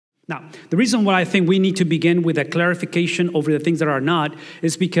Now, the reason why I think we need to begin with a clarification over the things that are not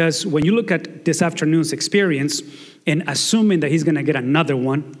is because when you look at this afternoon's experience and assuming that he's going to get another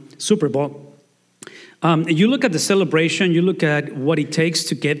one, Super Bowl, you look at the celebration, you look at what it takes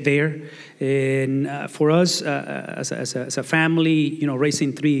to get there. And for us, as a family,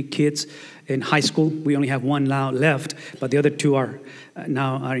 raising 3 kids in high school, we only have one now left, but the other 2 are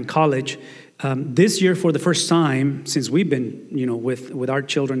in college. This year, for the first time since we've been, with our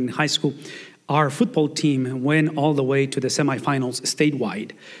children in high school, our football team went all the way to the semifinals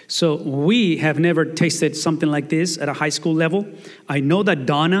statewide. So we have never tasted something like this at a high school level. I know that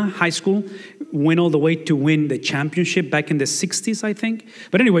Donna High School went all the way to win the championship back in the 60s, I think.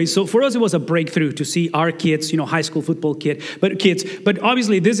 But anyway, so for us, it was a breakthrough to see our kids, high school football kids. But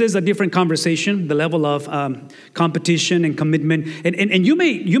obviously, this is a different conversation, the level of competition and commitment. And you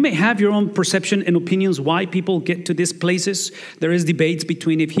may have your own perception and opinions why people get to these places. There is debates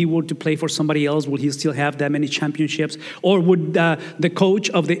between if he were to play for somebody else, will he still have that many championships? Or would the coach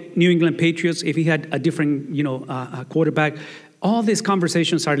of the New England Patriots, if he had a different, quarterback? All these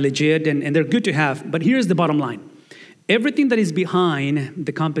conversations are legit and they're good to have. But here's the bottom line. Everything that is behind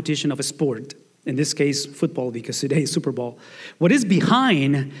the competition of a sport, in this case, football, because today is Super Bowl, what is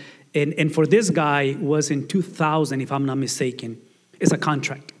behind, and for this guy was in 2000, if I'm not mistaken, is a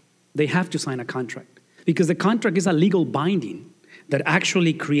contract. They have to sign a contract because the contract is a legal binding that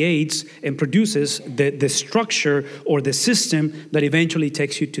actually creates and produces the structure or the system that eventually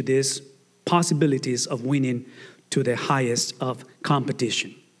takes you to these possibilities of winning to the highest of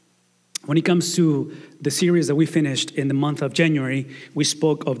competition. When it comes to the series that we finished in the month of January, we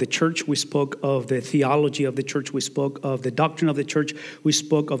spoke of the church, we spoke of the theology of the church, we spoke of the doctrine of the church, we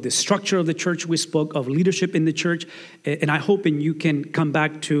spoke of the structure of the church, we spoke of leadership in the church, and I hope you can come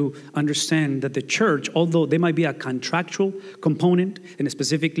back to understand that the church, although there might be a contractual component, and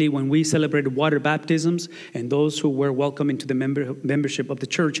specifically when we celebrated water baptisms and those who were welcome into the membership of the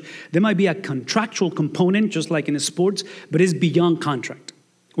church, there might be a contractual component, just like in sports, but it's beyond contract.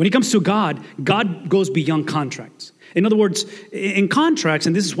 When it comes to God, God goes beyond contracts. In other words, in contracts,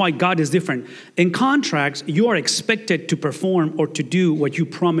 and this is why God is different, in contracts, you are expected to perform or to do what you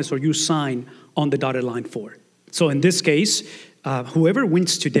promise or you sign on the dotted line for. So in this case, whoever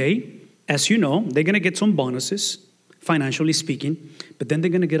wins today, as you know, they're going to get some bonuses, financially speaking, but then they're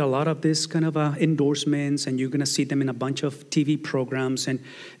going to get a lot of this kind of endorsements, and you're going to see them in a bunch of TV programs. And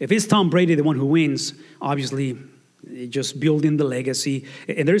if it's Tom Brady, the one who wins, obviously, just building the legacy.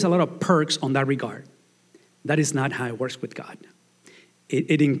 And there's a lot of perks on that regard. That is not how it works with God.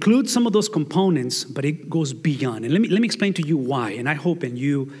 It includes some of those components, but it goes beyond. And let me explain to you why. And I hope and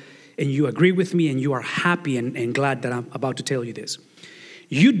you agree with me and you are happy and glad that I'm about to tell you this.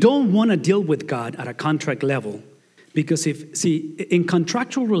 You don't want to deal with God at a contract level because in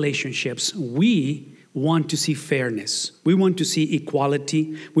contractual relationships, we want to see fairness. We want to see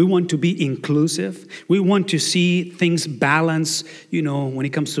equality. We want to be inclusive. We want to see things balance, when it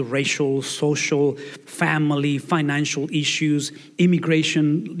comes to racial, social, family, financial issues,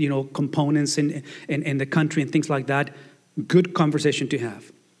 immigration, components in the country and things like that. Good conversation to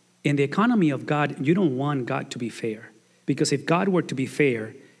have. In the economy of God, you don't want God to be fair. Because if God were to be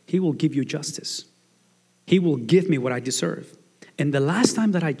fair, he will give you justice. He will give me what I deserve. And the last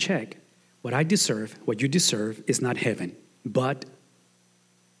time that I checked, what I deserve, what you deserve, is not heaven, but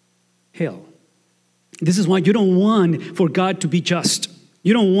hell. This is why you don't want for God to be just.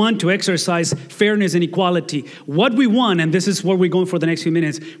 You don't want to exercise fairness and equality. What we want, and this is where we're going for the next few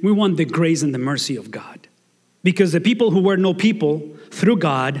minutes, we want the grace and the mercy of God. Because the people who were no people, through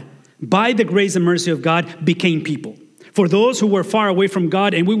God, by the grace and mercy of God, became people. For those who were far away from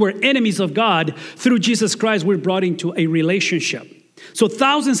God and we were enemies of God, through Jesus Christ, we're brought into a relationship. So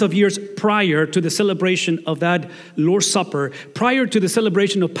thousands of years prior to the celebration of that Lord's Supper, prior to the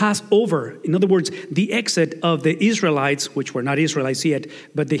celebration of Passover, in other words, the exit of the Israelites, which were not Israelites yet,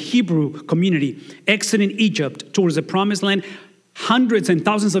 but the Hebrew community, exiting Egypt towards the Promised Land, hundreds and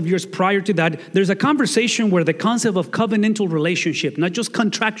thousands of years prior to that, there's a conversation where the concept of covenantal relationship, not just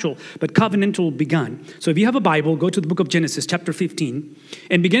contractual, but covenantal began. So if you have a Bible, go to the book of Genesis, chapter 15,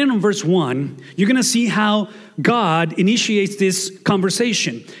 and beginning on verse 1, you're going to see how God initiates this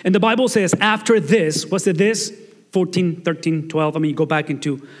conversation. And the Bible says, after this, what's it this? 14, 13, 12. You go back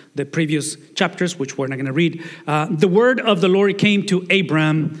into the previous chapters, which we're not going to read. The word of the Lord came to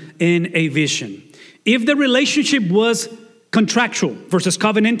Abram in a vision. If the relationship was contractual versus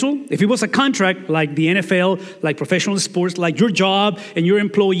covenantal, if it was a contract like the NFL, like professional sports, like your job and your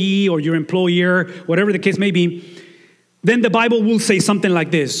employee or your employer, whatever the case may be, then the Bible will say something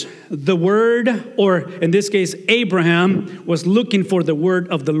like this. The word, or in this case, Abraham was looking for the word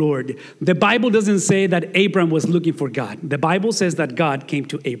of the Lord. The Bible doesn't say that Abraham was looking for God. The Bible says that God came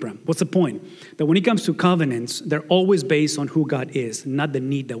to Abraham. What's the point? That when it comes to covenants, they're always based on who God is, not the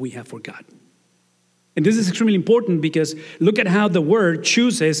need that we have for God. And this is extremely important because look at how the word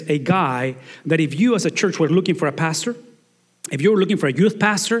chooses a guy that if you as a church were looking for a pastor, if you were looking for a youth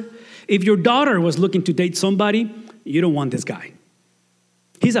pastor, if your daughter was looking to date somebody, you don't want this guy.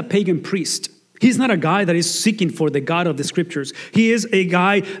 He's a pagan priest. He's not a guy that is seeking for the God of the scriptures. He is a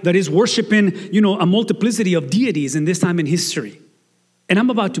guy that is worshiping, a multiplicity of deities in this time in history. And I'm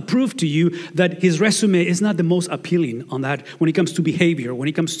about to prove to you that his resume is not the most appealing on that when it comes to behavior, when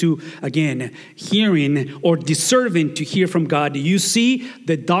it comes to, again, hearing or deserving to hear from God. You see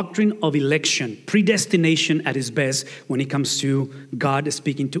the doctrine of election, predestination at its best when it comes to God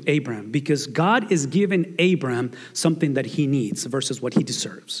speaking to Abraham. Because God is giving Abraham something that he needs versus what he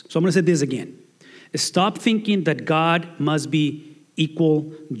deserves. So I'm going to say this again. Stop thinking that God must be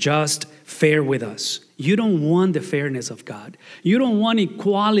equal, just, fair with us. You don't want the fairness of God. You don't want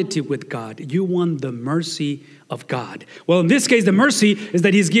equality with God. You want the mercy of God. Well, in this case, the mercy is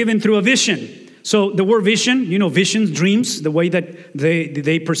that he's given through a vision. So the word vision, visions, dreams, the way that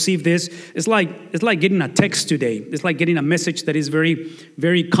they perceive this, it's like getting a text today. It's like getting a message that is very,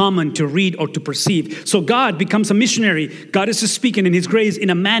 very common to read or to perceive. So God becomes a missionary. God is speaking in his grace in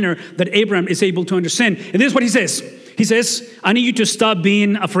a manner that Abraham is able to understand. And this is what he says. He says, I need you to stop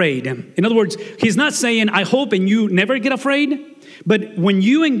being afraid. In other words, he's not saying, I hope and you never get afraid. But when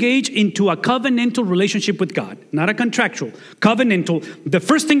you engage into a covenantal relationship with God, not a contractual, covenantal, the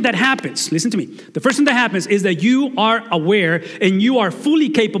first thing that happens, listen to me, the first thing that happens is that you are aware and you are fully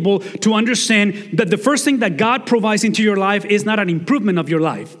capable to understand that the first thing that God provides into your life is not an improvement of your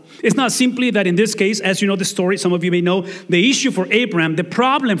life. It's not simply that in this case, as you know the story, some of you may know, the issue for Abraham, the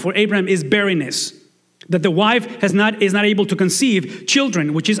problem for Abraham is barrenness. That the wife is not able to conceive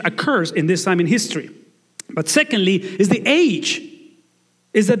children, which is a curse in this time in history. But secondly, is the age.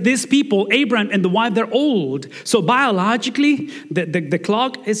 Is that these people, Abraham and the wife, they're old. So biologically, the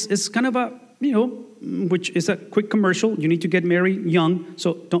clock is kind of a, which is a quick commercial. You need to get married young.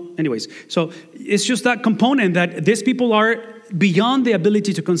 So So it's just that component that these people are beyond the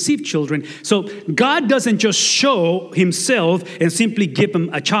ability to conceive children. So God doesn't just show himself and simply give them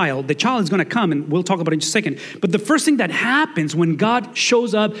a child. The child is going to come, and we'll talk about it in a second. But the first thing that happens when God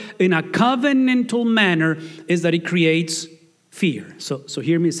shows up in a covenantal manner is that he creates fear. So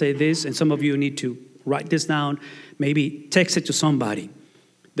hear me say this, and some of you need to write this down, maybe text it to somebody.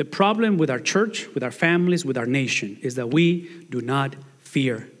 The problem with our church, with our families, with our nation is that we do not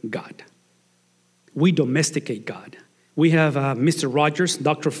fear God. We domesticate God. We have Mr. Rogers,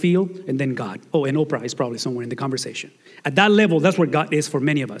 Dr. Phil, and then God. Oh, and Oprah is probably somewhere in the conversation. At that level, that's where God is for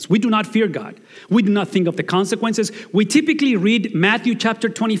many of us. We do not fear God. We do not think of the consequences. We typically read Matthew chapter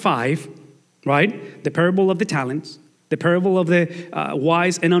 25, right? The parable of the talents. The parable of the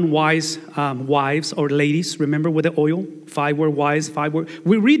wise and unwise wives or ladies. Remember with the oil? 5 were wise, 5 were...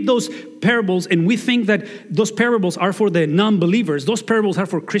 We read those parables and we think that those parables are for the non-believers. Those parables are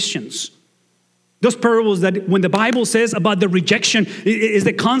for Christians. Those parables that when the Bible says about the rejection is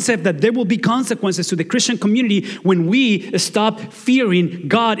the concept that there will be consequences to the Christian community when we stop fearing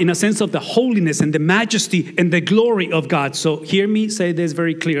God in a sense of the holiness and the majesty and the glory of God. So hear me say this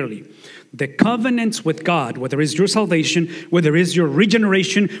very clearly. The covenants with God, whether it's your salvation, whether it's your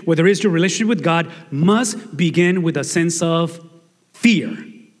regeneration, whether it's your relationship with God, must begin with a sense of fear.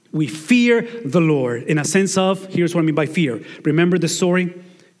 We fear the Lord in a sense of, here's what I mean by fear. Remember the story?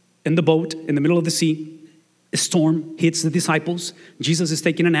 In the boat, in the middle of the sea, a storm hits the disciples. Jesus is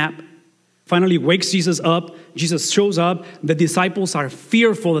taking a nap. Finally wakes Jesus up. Jesus shows up. The disciples are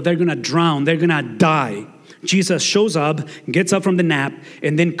fearful that they're going to drown. They're going to die. Jesus shows up, gets up from the nap,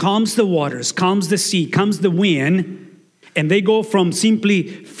 and then calms the waters, calms the sea, calms the wind. And they go from simply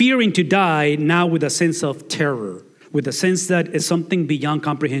fearing to die now with a sense of terror, with a sense that is something beyond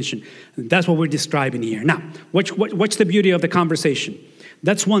comprehension. And that's what we're describing here. Now, what's the beauty of the conversation?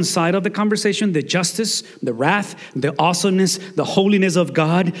 That's one side of the conversation. The justice, the wrath, the awesomeness, the holiness of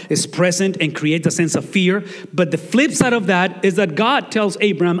God is present and creates a sense of fear. But the flip side of that is that God tells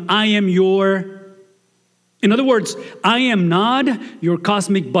Abraham, I am your... In other words, I am not your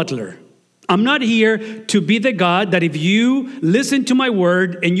cosmic butler. I'm not here to be the God that if you listen to my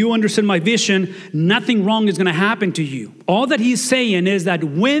word and you understand my vision, nothing wrong is going to happen to you. All that he's saying is that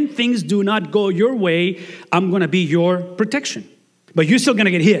when things do not go your way, I'm going to be your protection. But you're still going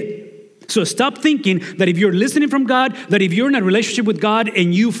to get hit. So stop thinking that if you're listening from God, that if you're in a relationship with God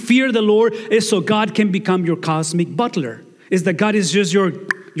and you fear the Lord, it's so God can become your cosmic butler. It's that God is just your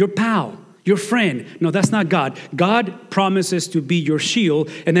pal, your friend. No, that's not God. God promises to be your shield.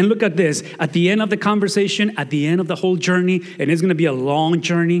 And then look at this. At the end of the conversation, at the end of the whole journey, and it's going to be a long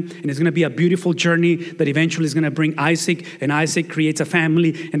journey, and it's going to be a beautiful journey that eventually is going to bring Isaac, and Isaac creates a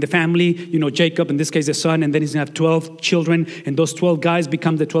family, and the family, Jacob, in this case, the son, and then he's going to have 12 children, and those 12 guys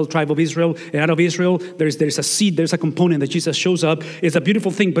become the 12th tribe of Israel. And out of Israel, there's a seed, there's a component that Jesus shows up. It's a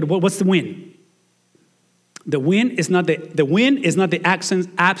beautiful thing, but what's the win? The win is not the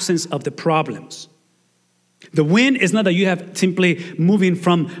absence of the problems. The win is not that you have simply moving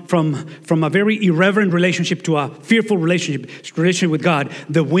from a very irreverent relationship to a fearful relationship with God.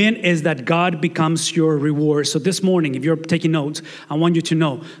 The win is that God becomes your reward. So this morning, if you're taking notes, I want you to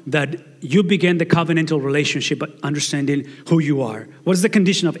know that you begin the covenantal relationship by understanding who you are. What is the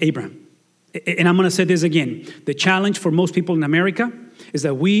condition of Abraham? And I'm going to say this again. The challenge for most people in America is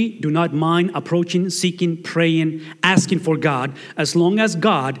that we do not mind approaching, seeking, praying, asking for God, as long as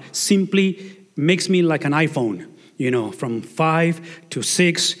God simply makes me like an iPhone, from 5 to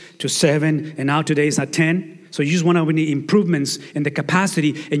 6 to 7, and now today is at 10. So you just want any improvements in the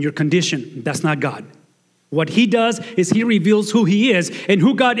capacity and your condition. That's not God. What he does is he reveals who he is. And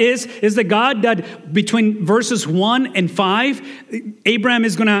who God is the God that between verses 1 and 5, Abraham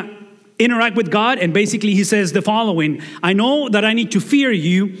is going to interact with God, and basically he says the following: I know that I need to fear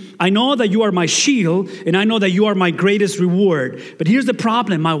you. I know that you are my shield, and I know that you are my greatest reward. But here's the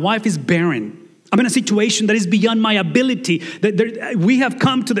problem. My wife is barren. I'm in a situation that is beyond my ability. We have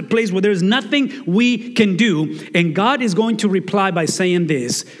come to the place where there's nothing we can do. And God is going to reply by saying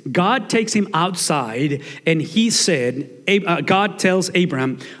this. God takes him outside, and he said, God tells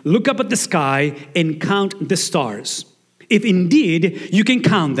Abraham, look up at the sky and count the stars. If indeed you can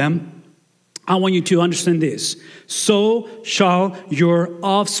count them, I want you to understand this. So shall your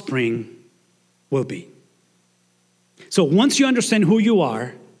offspring will be. So once you understand who you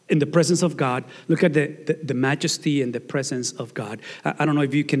are in the presence of God, look at the majesty and the presence of God. I don't know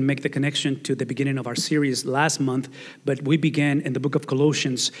if you can make the connection to the beginning of our series last month, but we began in the book of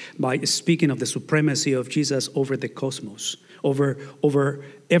Colossians by speaking of the supremacy of Jesus over the cosmos, over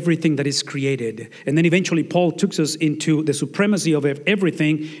everything that is created. And then eventually Paul took us into the supremacy of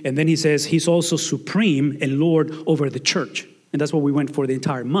everything, and then he says he's also supreme and Lord over the church. And that's what we went for the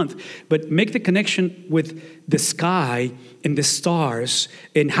entire month. But make the connection with the sky and the stars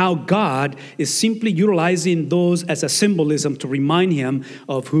and how God is simply utilizing those as a symbolism to remind him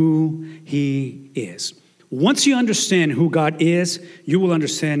of who he is. Once you understand who God is, you will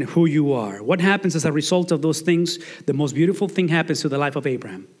understand who you are. What happens as a result of those things? The most beautiful thing happens to the life of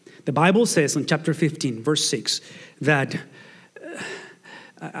Abraham. The Bible says in chapter 15, verse 6, that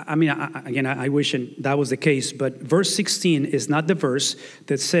I wish that was the case, but verse 16 is not the verse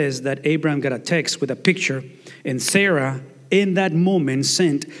that says that Abraham got a text with a picture, and Sarah, in that moment,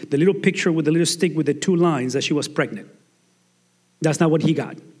 sent the little picture with the little stick with the 2 lines that she was pregnant. That's not what he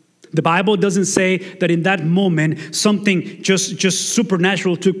got. The Bible doesn't say that in that moment something just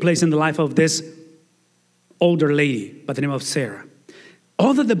supernatural took place in the life of this older lady by the name of Sarah.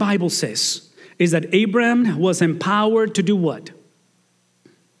 All that the Bible says is that Abraham was empowered to do what?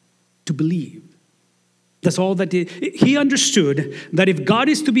 To believe. That's all that he understood, that if God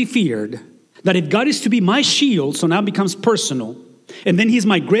is to be feared, that if God is to be my shield, so now it becomes personal, and then he's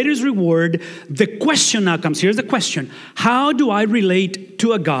my greatest reward. The question now comes. Here's the question. How do I relate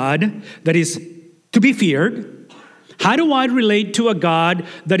to a God that is to be feared? How do I relate to a God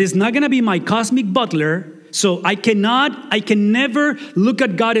that is not going to be my cosmic butler? So I can never look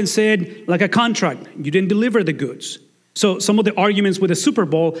at God and say, like a contract, you didn't deliver the goods. So some of the arguments with the Super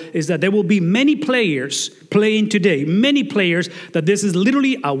Bowl is that there will be many players playing today, many players, that this is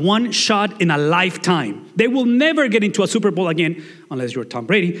literally a one shot in a lifetime. They will never get into a Super Bowl again, unless you're Tom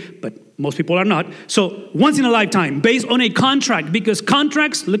Brady, but most people are not. So once in a lifetime, based on a contract, because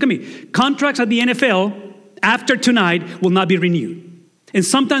contracts, look at me, contracts at the NFL after tonight will not be renewed. And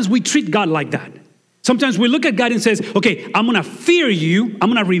sometimes we treat God like that. Sometimes we look at God and says, okay, I'm going to fear you,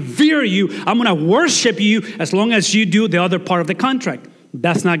 I'm going to revere you, I'm going to worship you as long as you do the other part of the contract.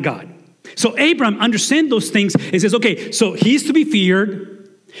 That's not God. So Abraham understands those things. He says, okay, so he's to be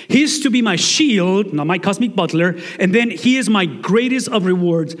feared, he's to be my shield, not my cosmic butler, and then he is my greatest of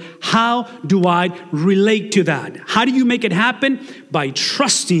rewards. How do I relate to that? How do you make it happen? By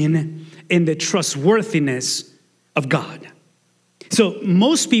trusting in the trustworthiness of God. So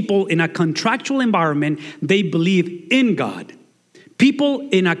most people in a contractual environment, they believe in God. People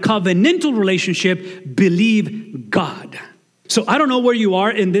in a covenantal relationship believe God. So I don't know where you are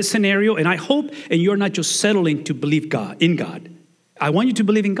in this scenario, and I hope and you're not just settling to believe in God. I want you to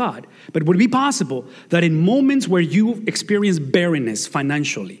believe in God. But would it be possible that in moments where you experience barrenness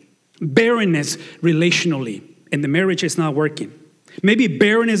financially, barrenness relationally, and the marriage is not working, maybe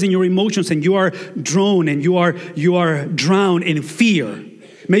barrenness in your emotions and you are drowned and you are drowned in fear.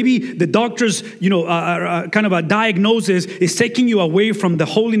 Maybe the doctor's, kind of a diagnosis is taking you away from the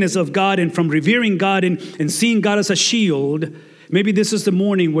holiness of God and from revering God and seeing God as a shield. Maybe this is the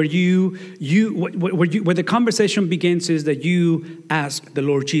morning where where the conversation begins is that you ask the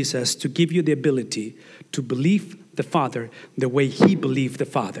Lord Jesus to give you the ability to believe the Father the way He believed the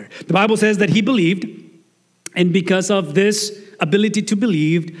Father. The Bible says that He believed, and because of this ability to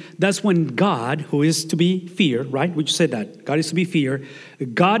believe, that's when God, who is to be feared, right? We just said that. God is to be feared.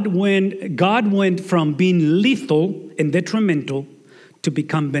 God went from being lethal and detrimental to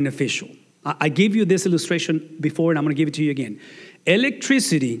become beneficial. I gave you this illustration before, and I'm going to give it to you again.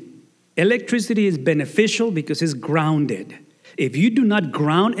 Electricity is beneficial because it's grounded. If you do not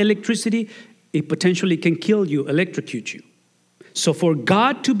ground electricity, it potentially can kill you, electrocute you. So for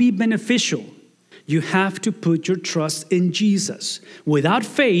God to be beneficial, you have to put your trust in Jesus. Without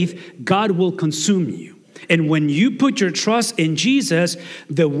faith, God will consume you. And when you put your trust in Jesus,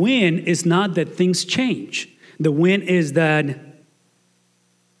 the win is not that things change. The win is that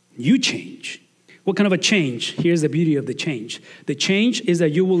you change. What kind of a change? Here's the beauty of the change. The change is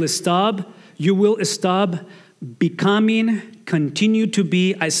that you will stop continue to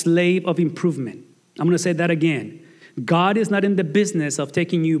be a slave of improvement. I'm going to say that again. God is not in the business of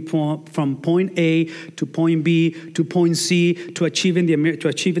taking you from point A to point B to point C to achieving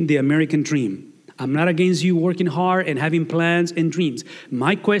the American dream. I'm not against you working hard and having plans and dreams.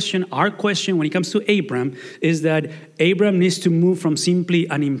 Our question when it comes to Abram is that Abram needs to move from simply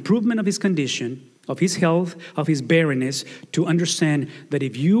an improvement of his condition, of his health, of his barrenness, to understand that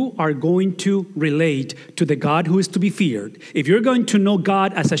if you are going to relate to the God who is to be feared, if you're going to know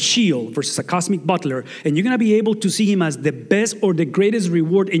God as a shield versus a cosmic butler, and you're going to be able to see Him as the best or the greatest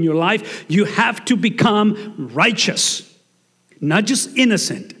reward in your life, you have to become righteous. Not just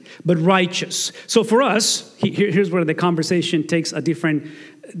innocent, but righteous. So for us, here's where the conversation takes a different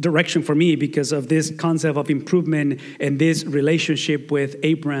direction for me because of this concept of improvement and this relationship with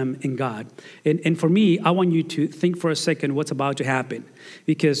Abraham and God. And for me, I want you to think for a second what's about to happen.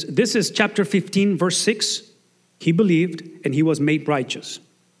 Because this is chapter 15, verse 6. He believed and he was made righteous.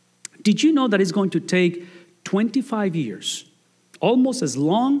 Did you know that it's going to take 25 years, almost as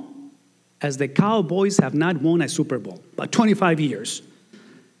long as the Cowboys have not won a Super Bowl, about 25 years,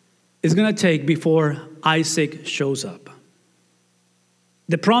 it's going to take before Isaac shows up.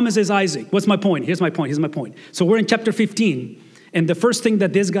 The promise is Isaac. What's my point? Here's my point. So we're in chapter 15, and the first thing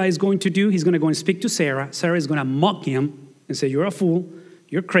that this guy is going to do, he's going to go and speak to Sarah. Sarah is going to mock him and say, you're a fool,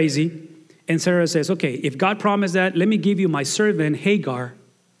 you're crazy. And Sarah says, okay, if God promised that, let me give you my servant Hagar.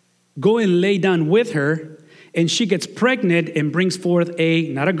 Go and lay down with her, and she gets pregnant and brings forth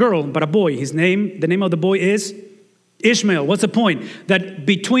not a girl, but a boy. The name of the boy is Ishmael. What's the point? That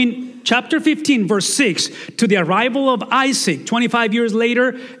between chapter 15, verse 6, to the arrival of Isaac, 25 years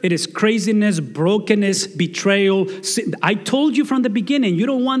later, it is craziness, brokenness, betrayal. Sin. I told you from the beginning, you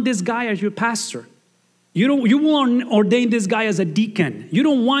don't want this guy as your pastor. You won't ordain this guy as a deacon. You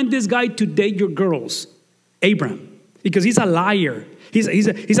don't want this guy to date your girls, Abraham, because he's a liar.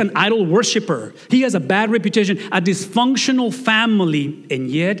 He's an idol worshiper. He has a bad reputation, a dysfunctional family, and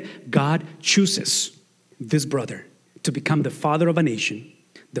yet God chooses this brother to become the father of a nation,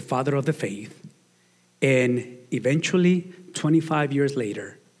 the father of the faith. And eventually, 25 years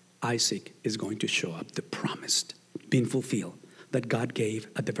later, Isaac is going to show up, the promised, being fulfilled, that God gave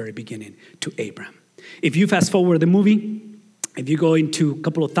at the very beginning to Abraham. If you fast forward the movie, if you go into a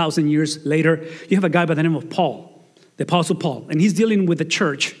couple of thousand years later, you have a guy by the name of Paul, the Apostle Paul, and he's dealing with the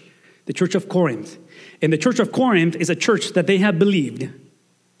church of Corinth. And the church of Corinth is a church that they have believed,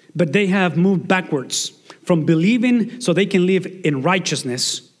 but they have moved backwards from believing so they can live in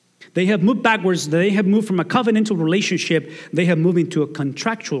righteousness. They have moved backwards. They have moved from a covenantal relationship. They have moved into a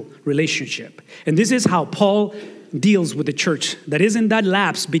contractual relationship. And this is how Paul deals with the church that is in that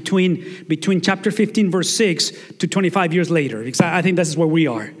lapse between chapter 15, verse 6 to 25 years later. Because I think this is where we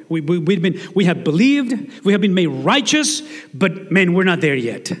are. We have believed, we have been made righteous, but man, we're not there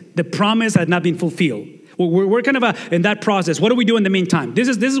yet. The promise has not been fulfilled. We're kind of in that process. What do we do in the meantime? This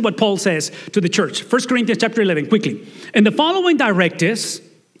is what Paul says to the church. 1 Corinthians chapter 11, quickly. In the following directives,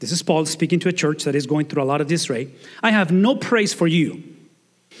 this is Paul speaking to a church that is going through a lot of disarray. I have no praise for you.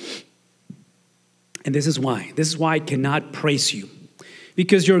 And this is why. This is why I cannot praise you.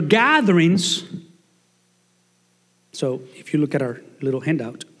 Because your gatherings So if you look at our little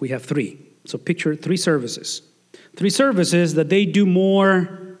handout, we have 3. So picture 3 services. 3 services that they do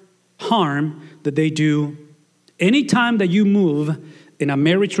more harm than they do. Anytime that you move in a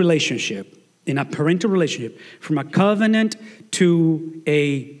marriage relationship, in a parental relationship, from a covenant to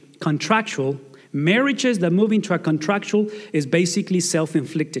a contractual, marriages that move into a contractual is basically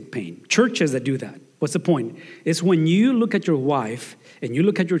self-inflicted pain. Churches that do that. What's the point? It's when you look at your wife and you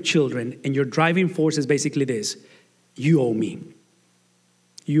look at your children and your driving force is basically this. You owe me.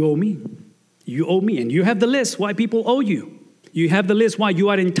 You owe me. You owe me. And you have the list why people owe you. You have the list why you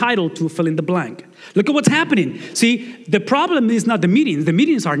are entitled to fill in the blank. Look at what's happening. See, the problem is not the meetings. The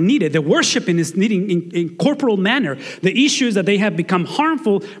meetings are needed. The worshiping is needed in corporal manner. The issue is that they have become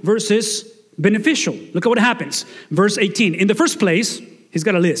harmful versus beneficial. Look at what happens. Verse 18. In the first place, he's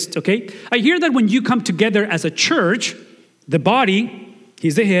got a list, okay? I hear that when you come together as a church, the body,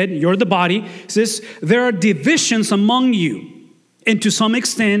 he's the head, you're the body, says there are divisions among you. And to some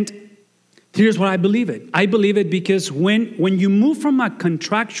extent, here's what I believe it. I believe it because when you move from a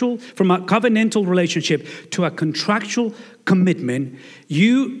covenantal relationship to a contractual commitment,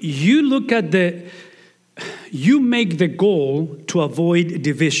 you look at you make the goal to avoid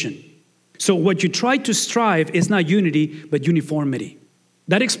division. So what you try to strive is not unity, but uniformity.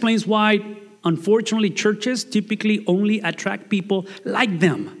 That explains why, unfortunately, churches typically only attract people like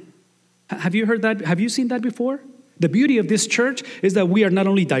them. Have you heard that? Have you seen that before? The beauty of this church is that we are not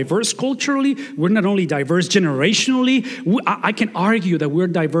only diverse culturally, we're not only diverse generationally, I can argue that we're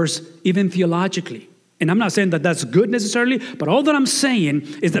diverse even theologically. And I'm not saying that that's good necessarily, but all that I'm saying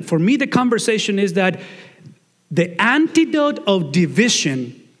is that for me, the conversation is that the antidote of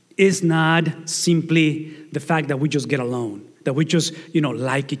division is not simply the fact that we just get along, that we just,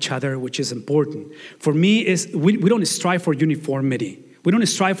 like each other, which is important. For me, we don't strive for uniformity. We don't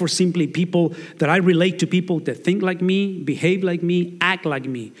strive for simply people that I relate to, people that think like me, behave like me, act like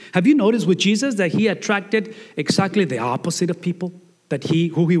me. Have you noticed with Jesus that he attracted exactly the opposite of people? That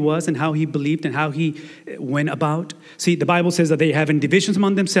who he was and how he believed and how he went about? See, the Bible says that they have divisions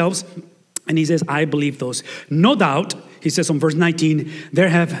among themselves. And he says, I believe those. No doubt, he says on verse 19, there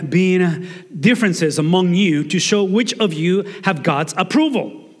have been differences among you to show which of you have God's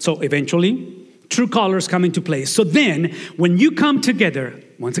approval. So eventually, true colors come into place. So then, when you come together,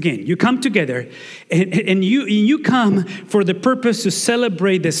 once again, you come together and you come for the purpose to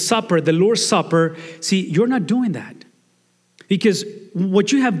celebrate the supper, the Lord's Supper. See, you're not doing that. Because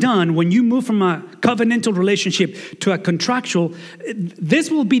what you have done when you move from a covenantal relationship to a contractual,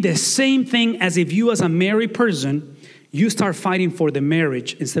 this will be the same thing as if you as a married person, you start fighting for the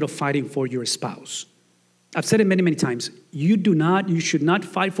marriage instead of fighting for your spouse. I've said it many, many times. You should not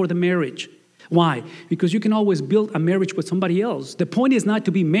fight for the marriage. Why? Because you can always build a marriage with somebody else. The point is not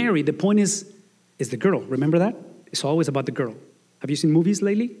to be married. The point is the girl. Remember that? It's always about the girl. Have you seen movies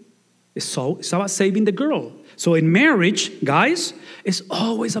lately? It's about saving the girl. So in marriage, guys, it's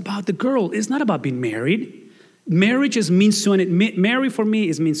always about the girl. It's not about being married. Marriage is means to, and marry for me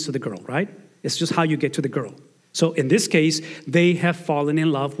is means to the girl, right? It's just how you get to the girl. So in this case, they have fallen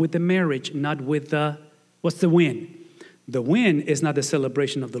in love with the marriage, not with what's the win? The win is not the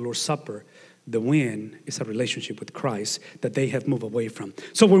celebration of the Lord's Supper. The win is a relationship with Christ that they have moved away from.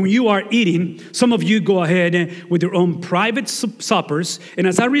 So when you are eating, some of you go ahead with your own private suppers, and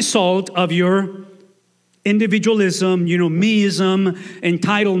as a result of your individualism, meism,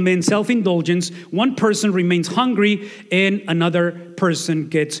 entitlement, self-indulgence, one person remains hungry and another person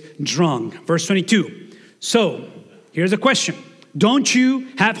gets drunk. Verse 22. So here's a question. Don't you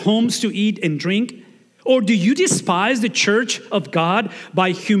have homes to eat and drink? Or do you despise the church of God by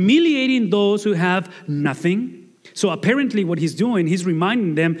humiliating those who have nothing? So apparently what he's doing, he's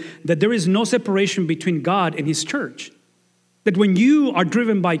reminding them that there is no separation between God and his church. That when you are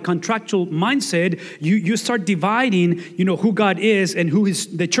driven by contractual mindset, you start dividing, who God is and who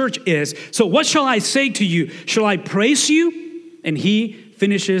the church is. So what shall I say to you? Shall I praise you? And he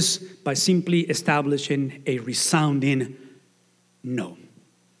finishes by simply establishing a resounding no.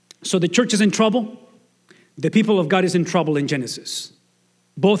 So the church is in trouble. The people of God is in trouble in Genesis.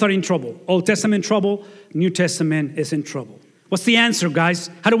 Both are in trouble. Old Testament trouble, New Testament is in trouble. What's the answer, guys?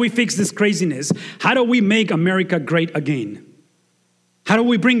 How do we fix this craziness? How do we make America great again? How do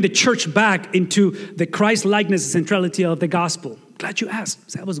we bring the church back into the Christ-likeness and centrality of the gospel? Glad you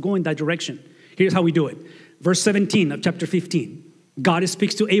asked. I was going that direction. Here's how we do it. Verse 17 of chapter 15. God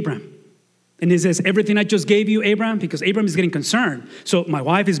speaks to Abraham. And he says, everything I just gave you, Abraham, because Abraham is getting concerned. So my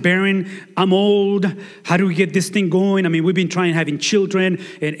wife is barren. I'm old. How do we get this thing going? I mean, we've been trying having children.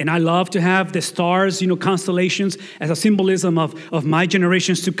 And I love to have the stars, constellations as a symbolism of my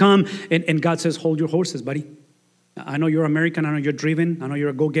generations to come. And God says, hold your horses, buddy. I know you're American. I know you're driven. I know you're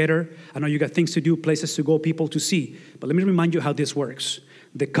a go-getter. I know you got things to do, places to go, people to see. But let me remind you how this works.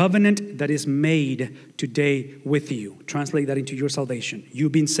 The covenant that is made today with you, translate that into your salvation, you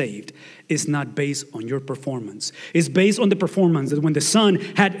being saved, is not based on your performance. It's based on the performance that when the Son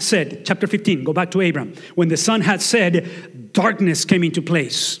had said, chapter 15, go back to Abraham, when the Son had said, darkness came into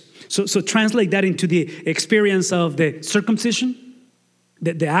place. So translate that into the experience of the circumcision.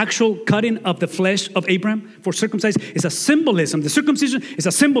 The actual cutting of the flesh of Abraham for circumcision is a symbolism. The circumcision is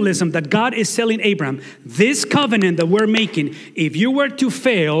a symbolism that God is telling Abraham, this covenant that we're making, if you were to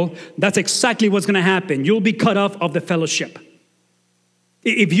fail, that's exactly what's going to happen. You'll be cut off of the fellowship.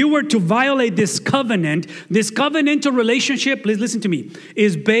 If you were to violate this covenantal relationship, please listen to me,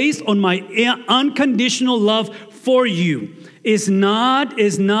 is based on my unconditional love for you. Is not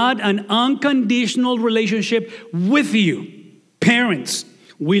an unconditional relationship with you. Parents,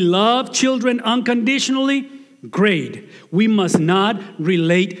 we love children unconditionally. Great. We must not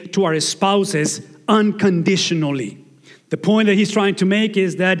relate to our spouses unconditionally. The point that he's trying to make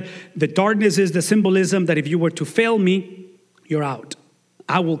is that the darkness is the symbolism that if you were to fail me, you're out.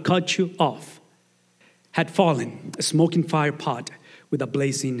 I will cut you off. Had fallen a smoking fire pot with a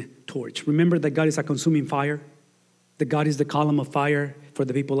blazing torch. Remember that God is a consuming fire? That God is the column of fire for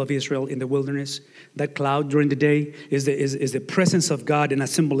the people of Israel in the wilderness. That cloud during the day is the presence of God in a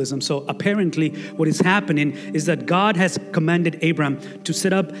symbolism. So apparently what is happening is that God has commanded Abraham to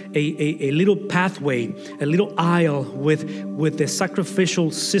set up a little pathway, a little aisle with the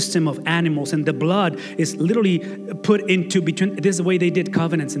sacrificial system of animals. And the blood is literally put into between. This is the way they did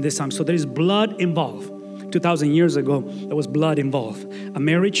covenants in this time. So there is blood involved. 2,000 years ago, there was blood involved. A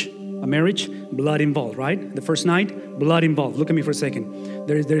marriage, blood involved, right? The first night, blood involved. Look at me for a second.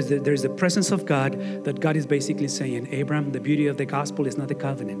 There's the presence of God that God is basically saying, Abraham, the beauty of the gospel is not the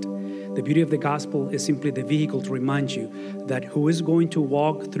covenant. The beauty of the gospel is simply the vehicle to remind you that who is going to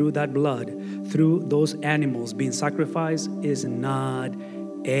walk through that blood, through those animals being sacrificed, is not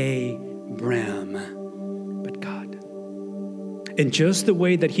Abraham, but God. And just the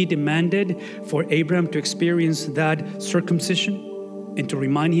way that he demanded for Abraham to experience that circumcision, and to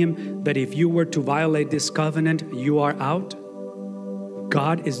remind him that if you were to violate this covenant, you are out.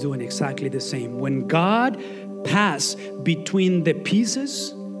 God is doing exactly the same. When God passed between the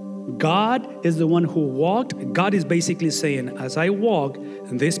pieces, God is the one who walked. God is basically saying, as I walk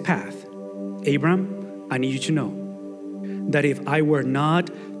this path, Abraham, I need you to know that if I were not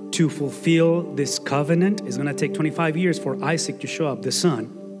to fulfill this covenant, it's going to take 25 years for Isaac to show up, the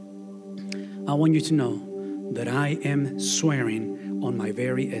son. I want you to know that I am swearing on my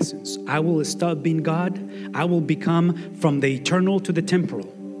very essence. I will stop being God. I will become from the eternal to the temporal.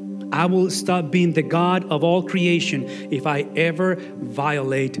 I will stop being the God of all creation if I ever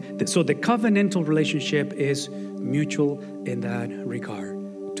violate this. So the covenantal relationship is mutual in that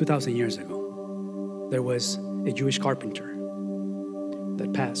regard. 2,000 years ago, there was a Jewish carpenter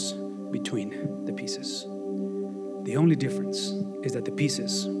that passed between the pieces. The only difference is that the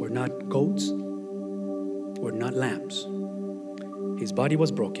pieces were not goats, were not lambs. His body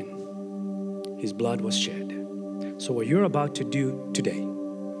was broken. His blood was shed. So what you're about to do today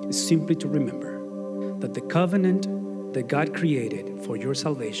is simply to remember that the covenant that God created for your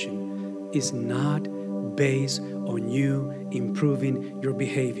salvation is not based on you improving your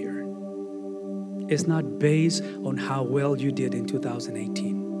behavior. It's not based on how well you did in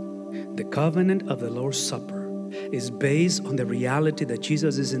 2018. The covenant of the Lord's Supper is based on the reality that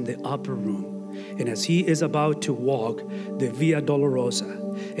Jesus is in the upper room. And as he is about to walk the Via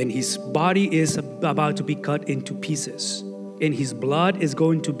Dolorosa, and his body is about to be cut into pieces, and his blood is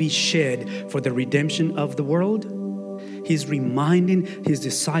going to be shed for the redemption of the world, he's reminding his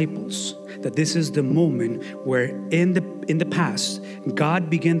disciples that this is the moment where in the past, God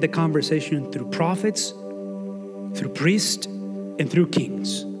began the conversation through prophets, through priests, and through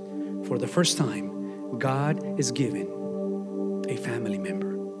kings. For the first time, God is given a family member.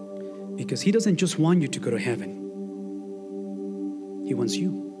 Because he doesn't just want you to go to heaven. He wants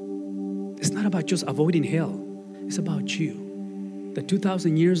you. It's not about just avoiding hell. It's about you. That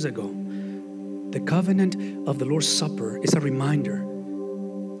 2,000 years ago, the covenant of the Lord's Supper is a reminder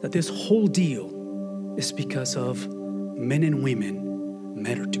that this whole deal is because of men and women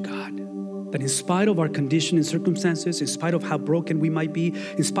matter to God. That in spite of our condition and circumstances, in spite of how broken we might be,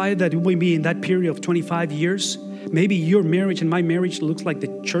 in spite that we may be in that period of 25 years, maybe your marriage and my marriage looks like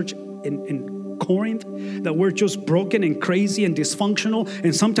the church in Corinth, that we're just broken and crazy and dysfunctional,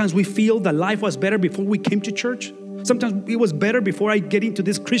 and sometimes we feel that life was better before we came to church. Sometimes it was better before I get into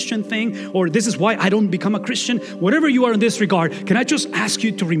this Christian thing, or this is why I don't become a Christian. Whatever you are in this regard, can I just ask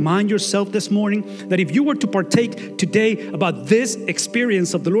you to remind yourself this morning that if you were to partake today about this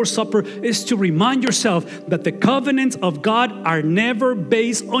experience of the Lord's Supper, is to remind yourself that the covenants of God are never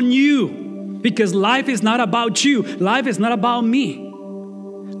based on you. Because life is not about you. Life is not about me.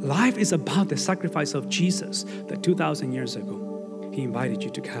 Life is about the sacrifice of Jesus that 2,000 years ago, He invited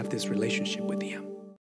you to have this relationship with Him.